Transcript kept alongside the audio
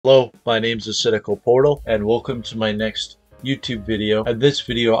Hello, my name is Acidical Portal, and welcome to my next YouTube video. In this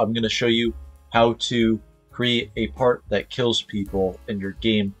video, I'm going to show you how to create a part that kills people in your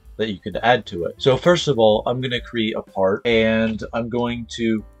game that you can add to it. So first of all, I'm going to create a part, and I'm going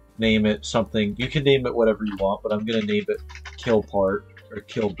to name it something. You can name it whatever you want, but I'm going to name it kill part, or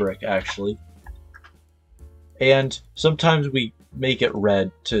kill brick actually. And sometimes we make it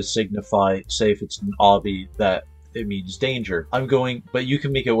red to signify, say if it's an obby, that it means danger. But you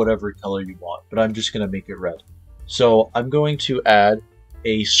can make it whatever color you want, but I'm just going to make it red. So I'm going to add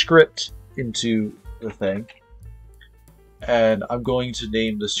a script into the thing, and I'm going to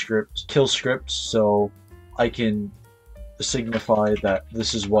name the script kill script so I can signify that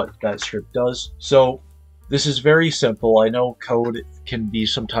this is what that script does. So this is very simple. I know code can be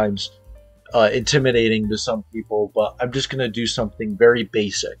sometimes intimidating to some people, but I'm just going to do something very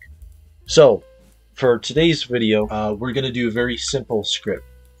basic. So for today's video, we're going to do a very simple script.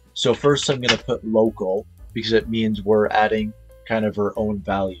 So first I'm going to put local, because it means we're adding kind of our own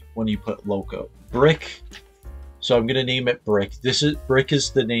value when you put local. Brick, so I'm going to name it brick. Brick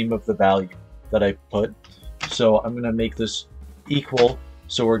is the name of the value that I put. So I'm going to make this equal,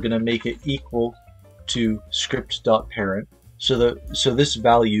 so we're going to make it equal to script.parent. So this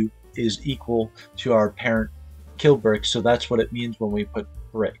value is equal to our parent kill brick, so that's what it means when we put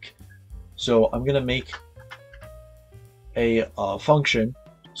brick. So I'm going to make a function.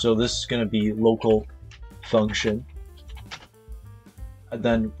 So this is going to be local function. And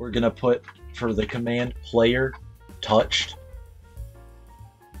then we're going to put for the command player touched.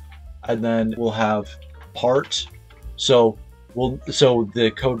 And then we'll have part. So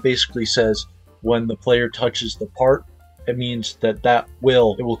the code basically says when the player touches the part, it means that it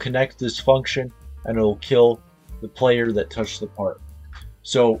will connect this function and it will kill the player that touched the part.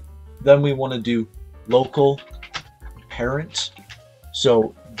 So then we want to do local parent.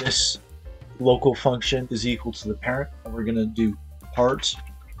 So this local function is equal to the parent, and we're going to do part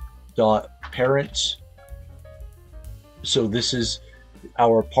dot parent. So this is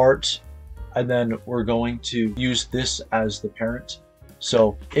our part, and then we're going to use this as the parent.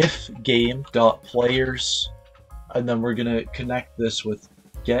 So if game dot players, and then we're going to connect this with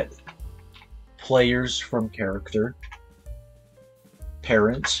get players from character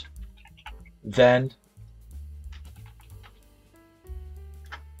parent. And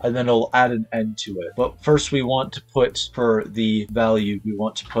then it'll add an end to it. But first we want to put, for the value, we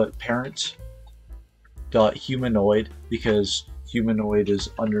want to put parent dot humanoid, because humanoid is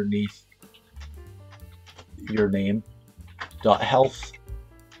underneath your name, dot health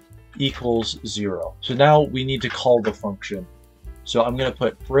equals 0. So now we need to call the function. So I'm going to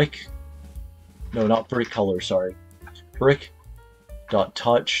put brick, no, not brick color, sorry, brick dot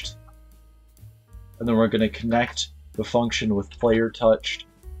touched. And then we're going to connect the function with player touched,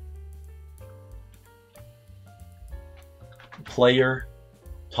 player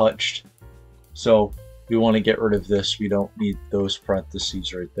touched. So we want to get rid of this. We don't need those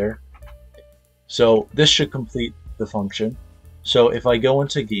parentheses right there. So this should complete the function. So if I go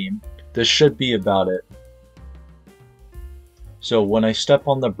into game, this should be about it. So when I step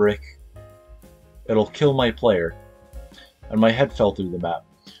on the brick, it'll kill my player, and my head fell through the map.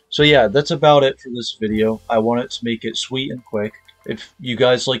 So yeah, that's about it for this video. I wanted to make it sweet and quick. If you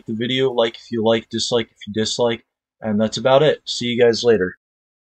guys like the video, like if you like, dislike if you dislike, and that's about it. See you guys later.